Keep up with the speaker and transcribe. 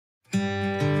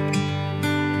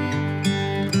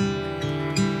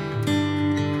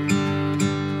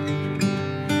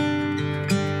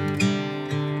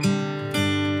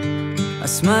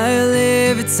smile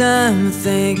every time I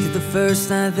think of the first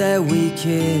night that we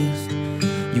kissed.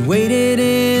 You waited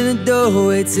in the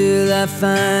doorway till I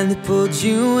finally pulled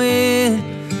you in.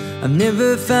 I've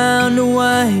never found a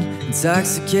wine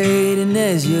intoxicating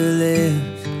as your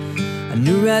lips. I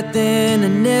knew right then I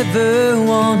never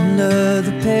want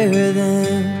another pair of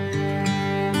them.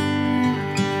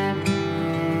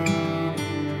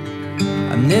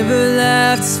 I've never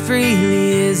laughed as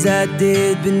freely as I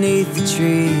did beneath the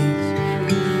trees,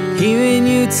 hearing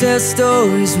you tell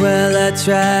stories while I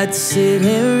tried to sit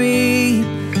and read.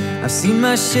 I've seen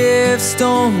my share of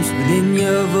storms, but in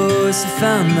your voice I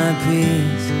found my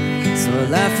peace. So I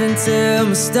laugh until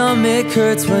my stomach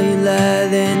hurts while you lie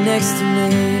there next to me.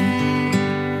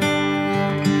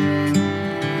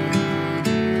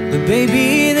 But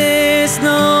baby, there's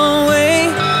no way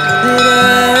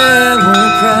that I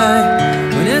won't cry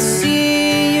when I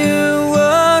see you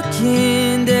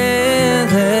walking down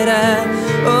that aisle.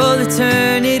 All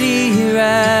eternity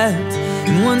wrapped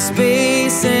in one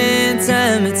space and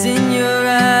time. It's in your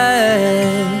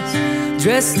eyes,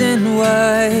 dressed in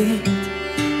white,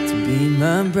 to be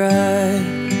my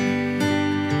bride.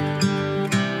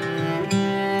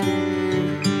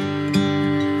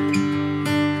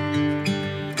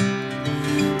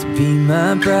 To be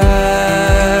my bride.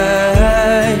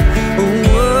 Oh,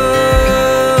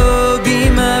 oh, be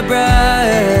my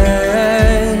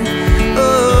bride.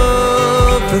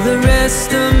 Oh, for the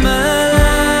rest of my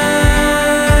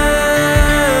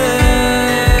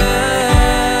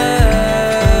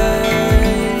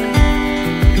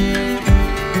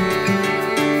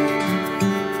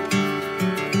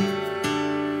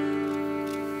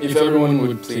If everyone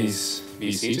would please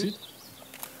be seated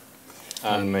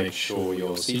and make sure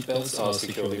your seatbelts are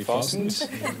securely fastened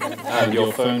and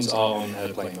your phones are on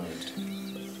airplane mode.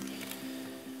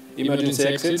 Emergency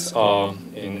exits are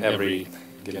in every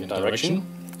given direction.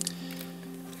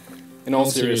 In all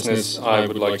seriousness, I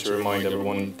would like to remind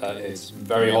everyone that it's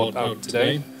very hot out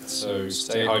today, so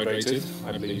stay hydrated.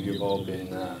 I believe you've all been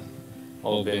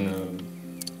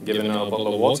given a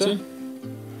bottle of water.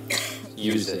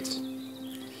 Use it.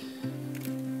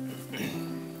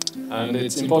 And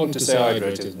it's important to stay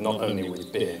hydrated, not only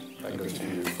with beer. That goes to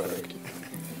you, Fredric.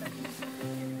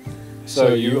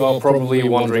 So you are probably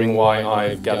wondering why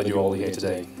I've gathered you all here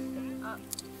today.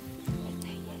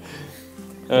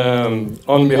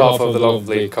 On behalf of the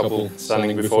lovely couple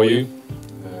standing before you,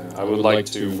 I would like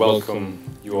to welcome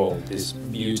you all this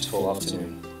beautiful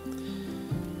afternoon.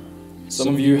 Some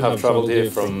of you have travelled here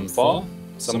from far,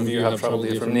 some of you have travelled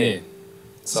here from near.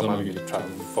 Some of you travel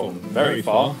from very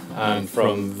far and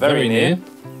from very near.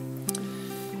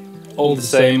 All the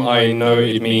same, I know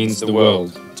it means the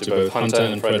world to both Hunter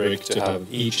and Fredric to have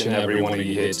each and every one of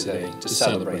you here today to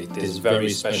celebrate this very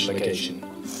special occasion,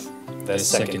 their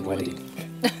second wedding.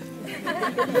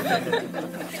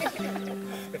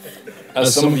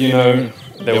 As some of you know,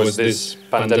 there was this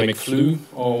pandemic flu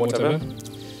or whatever,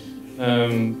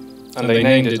 and they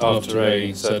named it after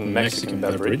a certain Mexican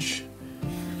beverage,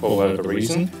 for whatever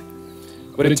reason.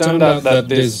 But it turned out that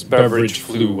this beverage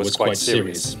flu was quite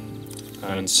serious,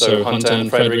 and so Hunter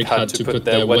and Fredric had to put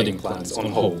their wedding plans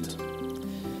on hold.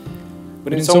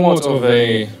 But in somewhat of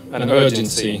an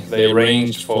urgency, they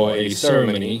arranged for a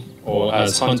ceremony, or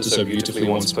as Hunter so beautifully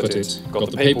once put it, got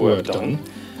the paperwork done,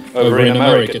 over in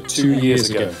America 2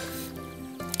 years ago.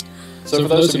 So for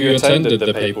those of you who attended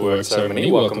the paperwork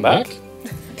ceremony, welcome back.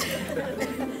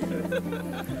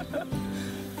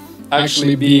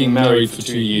 Actually being married for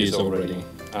 2 years already,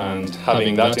 and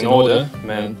having that in order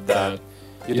meant that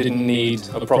you didn't need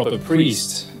a proper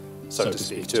priest, so to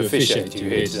speak, to officiate you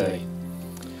here today.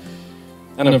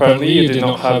 And apparently you did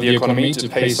not have the economy to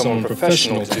pay someone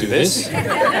professional to do this.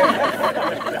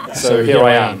 So here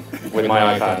I am, with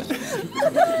my iPad.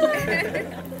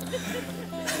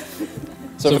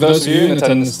 So for those of you in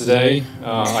attendance today,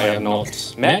 I have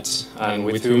not met, and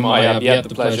with whom I have yet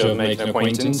the pleasure of making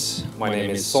acquaintance, my name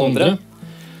is Sondre.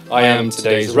 I am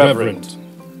today's Reverend.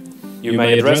 You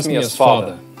may address me as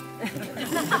Father.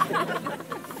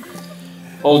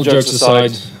 All jokes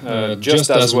aside, just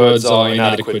as words are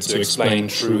inadequate to explain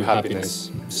true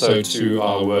happiness, so too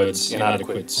are words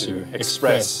inadequate to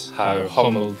express how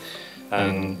humbled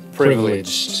and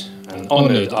privileged and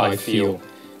honoured I feel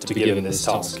to be given this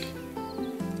task.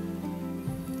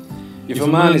 If a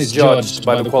man is judged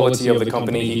by the quality of the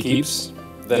company he keeps,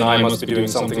 then I must be doing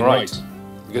something right,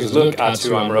 because look at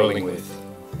who I'm rolling with.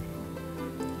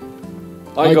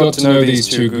 I got to know these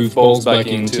two goofballs back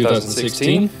in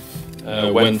 2016,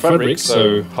 when Fredric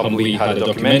so humbly had a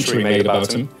documentary made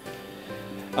about him,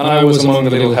 and I was among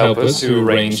the little helpers who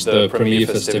arranged the premiere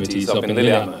festivities up in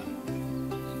Lillehammer.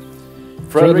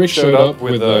 Fredric showed up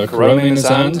with a Corona in his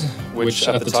hand, which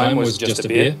at the time was just a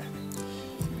beer.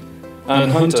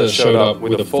 And Hunter showed up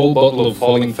with a full bottle of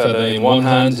falling feather in one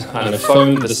hand and a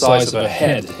phone the size of a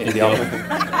head in the other.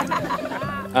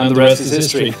 And the rest is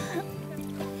history.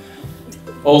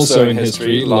 Also in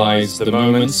history lies the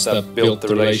moments that built the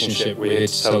relationship we're here to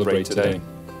celebrate today,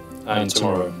 and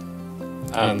tomorrow,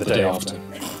 and the day after.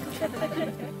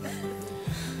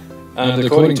 And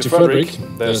according to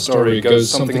Fredric, their story goes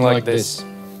something like this.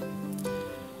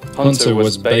 Hunter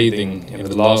was bathing in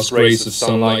the last rays of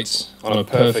sunlight on a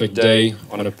perfect day,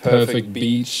 on a perfect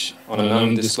beach, on an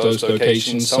undisclosed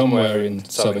location somewhere in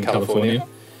Southern California,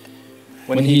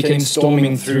 when he came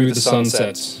storming through the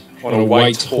sunset on a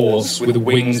white horse with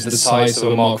wings the size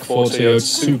of a Mark IV Toyota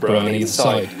Supra on either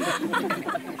side.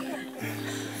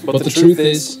 But the truth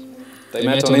is, they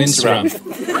met on Instagram.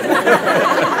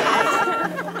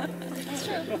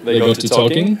 They got to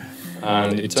talking,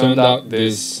 and it turned out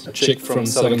this chick from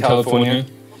Southern California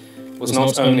was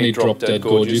not only drop-dead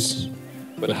gorgeous,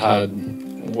 but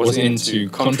was into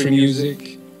country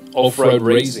music, off-road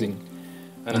racing,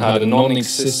 and had a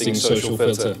non-existing social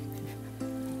filter.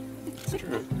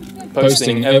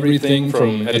 Posting everything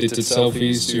from edited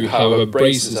selfies to how her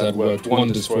braces had worked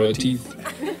wonders for her teeth,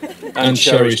 and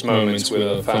cherished moments with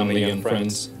her family and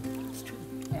friends.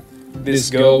 This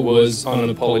girl was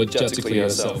unapologetically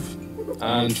herself,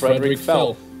 and Fredric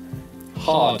fell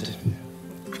hard.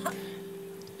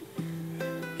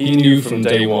 He knew from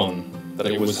day one that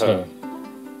it was her.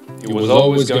 It was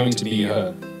always going to be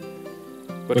her.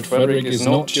 But Fredric is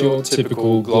not your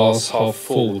typical glass half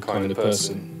full kind of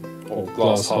person, or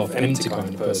glass half empty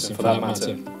kind of person for that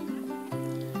matter.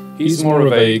 He's more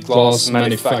of a glass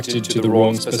manufactured to the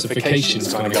wrong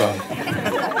specifications kind of guy.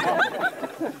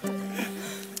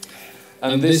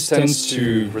 And this tends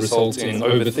to result in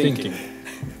overthinking.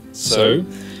 So,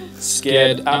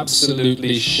 scared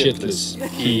absolutely shitless,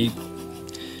 he,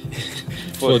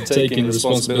 for taking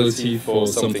responsibility for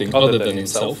something other than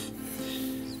himself,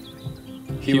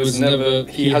 he has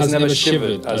never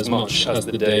shivered as much as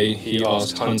the day he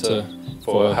asked Hunter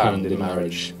for a hand in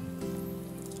marriage,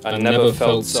 and never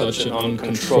felt such an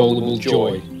uncontrollable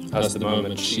joy as the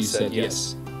moment she said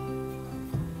yes.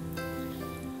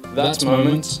 That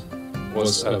moment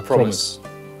was a promise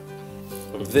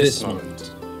of this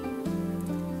moment.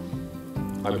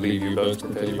 I believe you both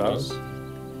prepared your vows.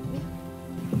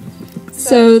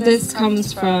 So this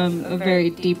comes from a very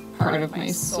deep part of my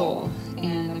soul,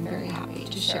 and I'm very happy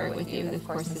to share it with you. Of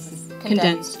course, this is a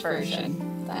condensed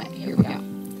version, but here we go.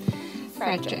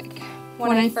 Fredric,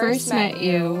 when I first met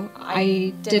you,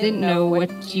 I didn't know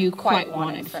what you quite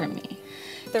wanted from me.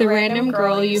 The random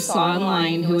girl you saw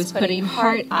online who was putting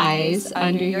heart eyes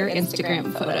under your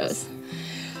Instagram photos.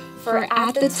 For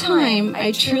at the time,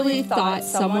 I truly thought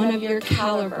someone of your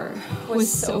caliber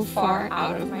was so far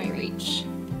out of my reach.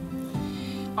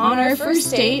 On our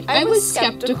first date, I was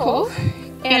skeptical,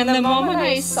 and the moment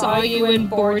I saw you in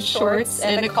board shorts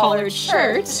and a collared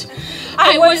shirt,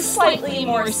 I was slightly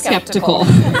more skeptical.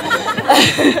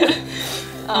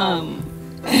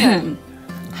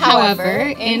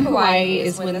 However, in Hawaii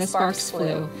is when the sparks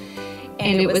flew,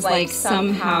 and it was like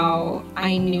somehow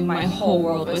I knew my whole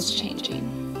world was changing.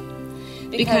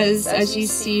 Because as you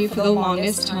see, for the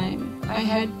longest time, I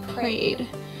had prayed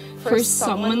for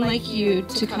someone like you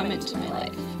to come into my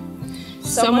life.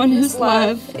 Someone whose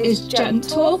love is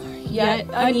gentle yet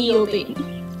unyielding,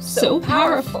 so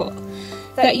powerful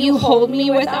that you hold me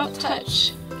without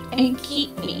touch and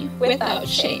keep me without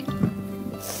shame.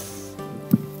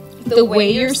 The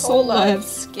way your soul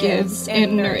loves, gives,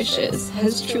 and nourishes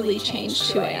has truly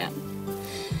changed who I am.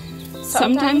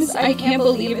 Sometimes I can't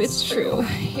believe it's true.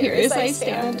 Here as I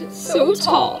stand, so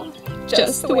tall,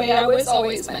 just the way I was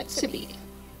always meant to be.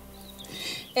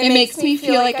 It makes me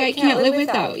feel like I can't live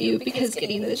without you, because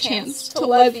getting the chance to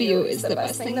love you is the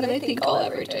best thing that I think I'll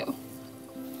ever do.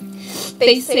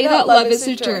 They say that love is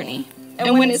a journey,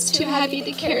 and when it's too heavy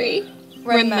to carry,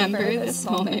 remember this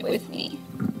moment with me.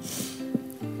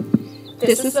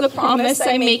 This is the promise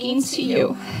I'm making to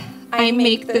you. I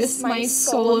make this my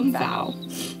solemn vow.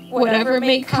 Whatever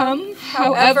may come,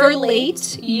 however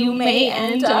late you may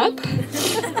end up,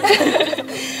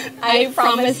 I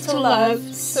promise to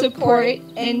love, support,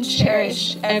 and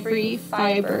cherish every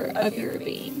fiber of your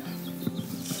being.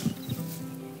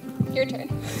 Your turn.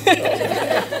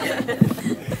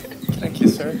 Thank you,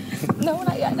 sir. No,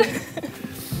 not yet.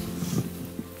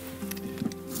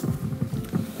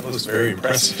 That was very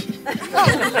impressive.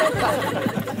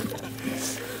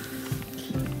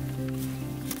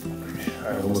 I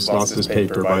almost lost this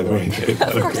paper, by the way.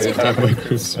 Okay,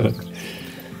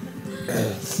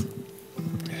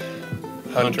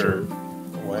 Hunter,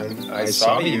 when I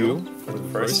saw you for the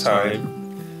first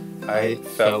time, I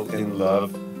fell in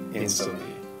love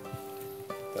instantly.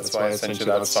 That's why I sent you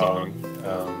that song,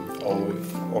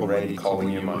 already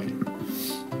calling you mine.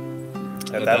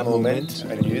 At that moment,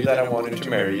 I knew that I wanted to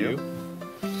marry you.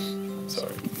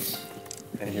 Sorry.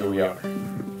 And here we are.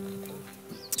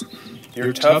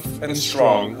 You're tough and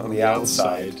strong on the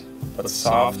outside, but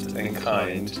soft and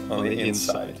kind on the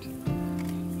inside.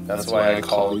 That's why I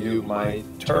call you my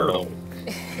turtle.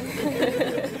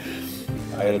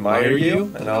 I admire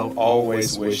you, and I'll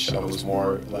always wish I was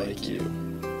more like you.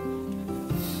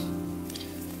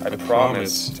 I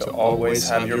promise to always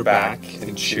have your back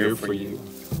and cheer for you,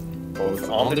 both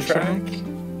on the track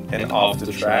and off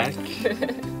the track,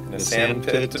 in a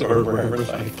sandpit or wherever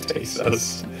life takes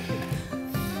us.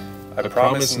 I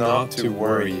promise not to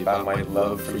worry about my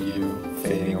love for you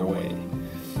fading away,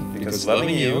 because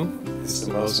loving you is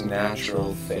the most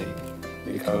natural thing.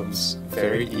 It comes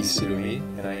very easy to me,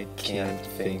 and I can't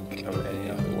think of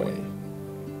any other way.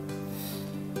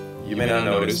 You may not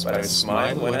notice, but I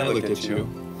smile when I look at you.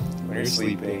 When you're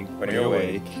sleeping, when you're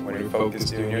awake, when you're focused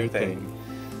doing your thing,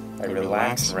 I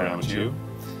relax around you.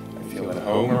 I feel at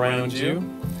home around you,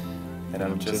 and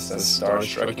I'm just as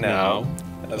starstruck now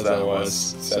as I was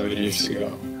 7 years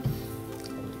ago.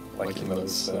 Like in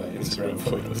those Instagram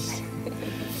photos.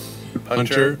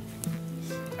 Hunter,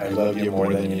 I love you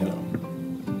more than you know.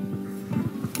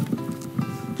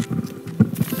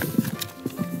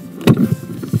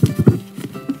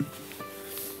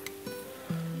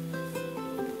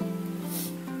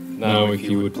 Now, if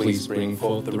you would please bring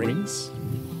forth the rings.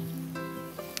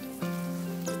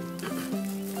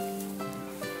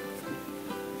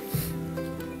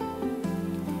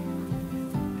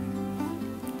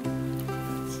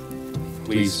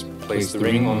 Please place the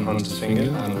ring on Hunter's finger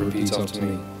and repeat after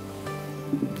me.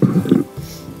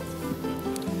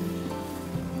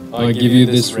 I give you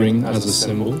this ring as a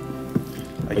symbol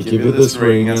I give you this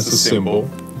ring as a symbol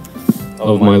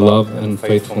of my love and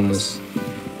faithfulness.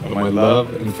 of my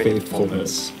love and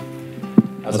faithfulness.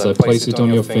 As I place it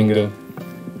on your finger,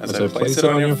 As I place it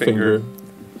on your finger,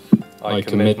 I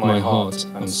commit my heart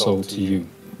and soul to you.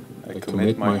 I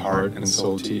commit my heart and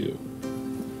soul to you.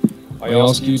 I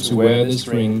ask you to wear this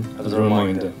ring as a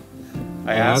reminder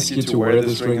I ask you to wear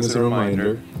this ring as a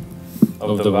reminder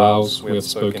of the vows we have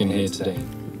spoken here today.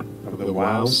 of the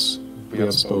vows we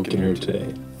have spoken here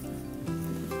today.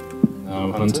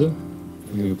 Now, Hunter,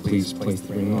 will you please place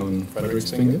the ring on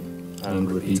Fredric's finger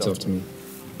and repeat after me.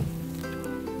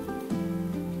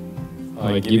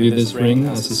 I give you this ring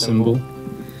as a symbol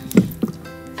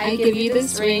I give you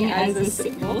this ring as a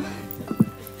symbol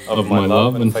of my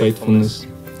love and faithfulness.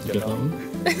 Get that one?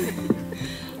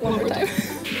 one more time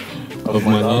Of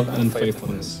my love and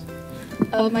faithfulness.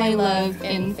 of my love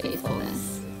and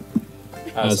faithfulness.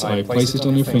 As I place it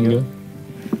on your finger,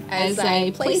 As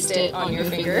I placed it on your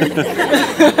finger,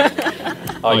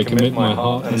 I commit my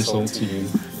heart and soul to you.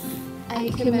 I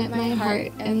commit my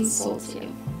heart and soul to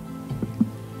you.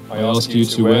 I ask you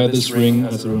to wear this ring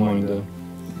as a reminder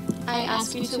I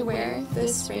ask you to wear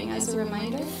this ring as a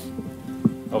reminder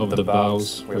of the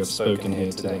vows we have spoken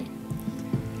here today.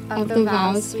 of the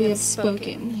vows we have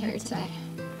spoken here today.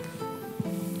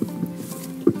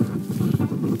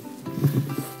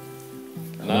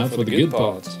 And now for the good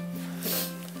part.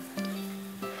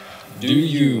 Do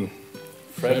you,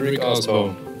 Fredric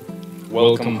Aasbo,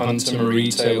 welcome Hunter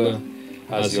Marie Taylor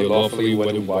as your lawfully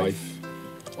wedded wife,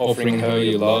 offering her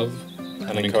your love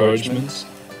and encouragement,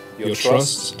 your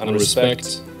trust and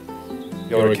respect,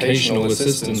 your occasional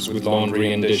assistance with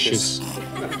laundry and dishes,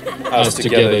 as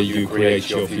together you create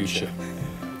your future.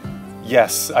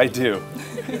 Yes, I do.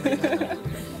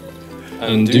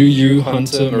 And do you,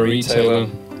 Hunter Marie Taylor,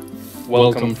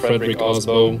 welcome Fredric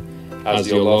Aasbo as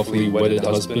your lawfully wedded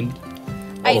husband,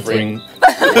 I offering...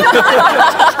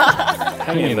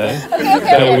 Hang in there.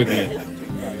 Bear with me.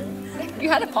 You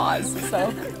had a pause,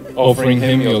 so. Offering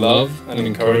him your love and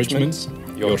encouragement,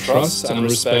 your trust and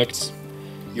respect,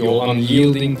 your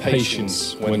unyielding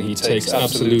patience when he takes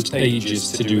absolute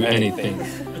ages to do anything,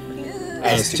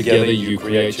 as together you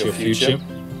create your future.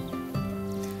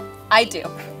 I do.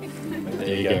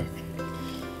 There you go.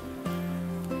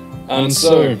 And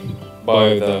so,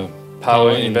 by the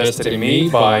power invested in me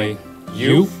by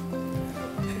you,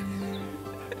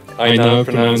 I now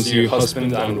pronounce you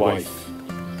husband and wife.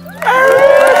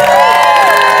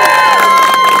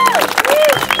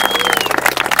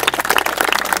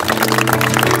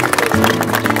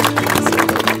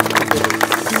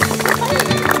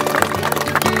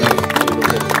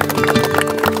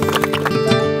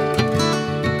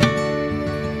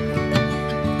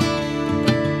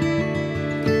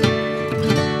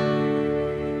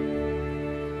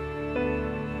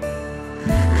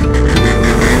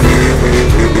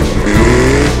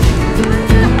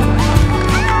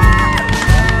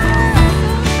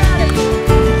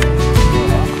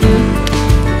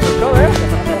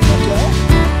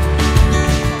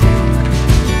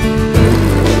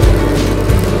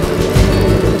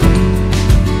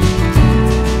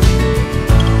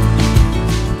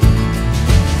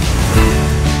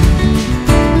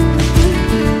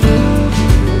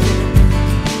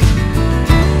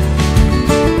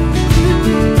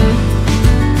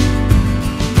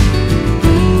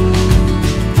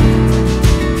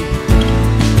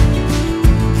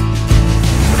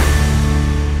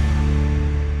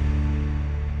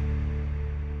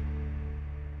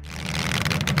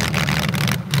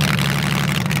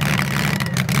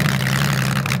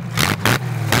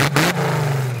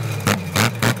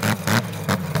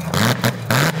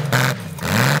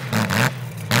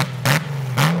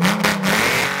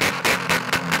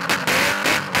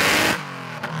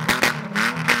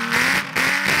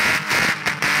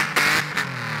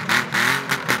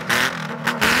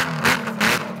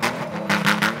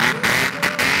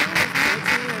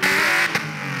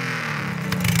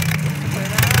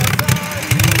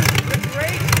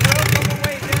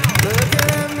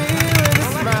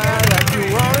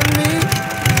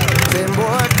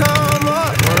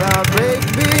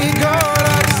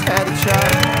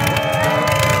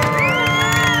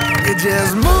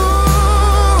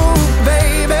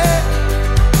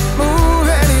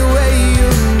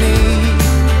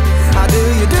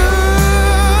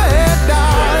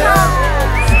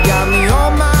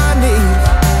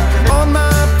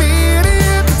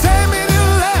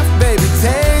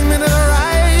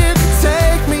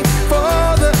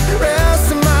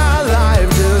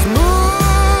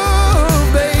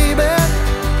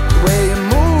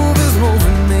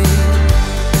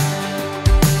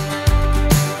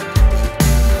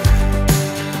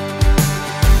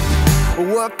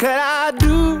 what could I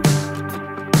do?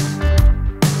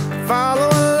 Follow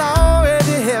along with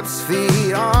your hips,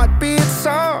 feet, heartbeats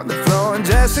on the floor, and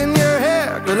just in your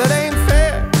head, girl, it ain't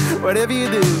fair. Whatever you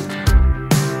do,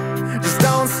 just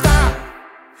don't stop.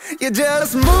 You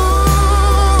just move.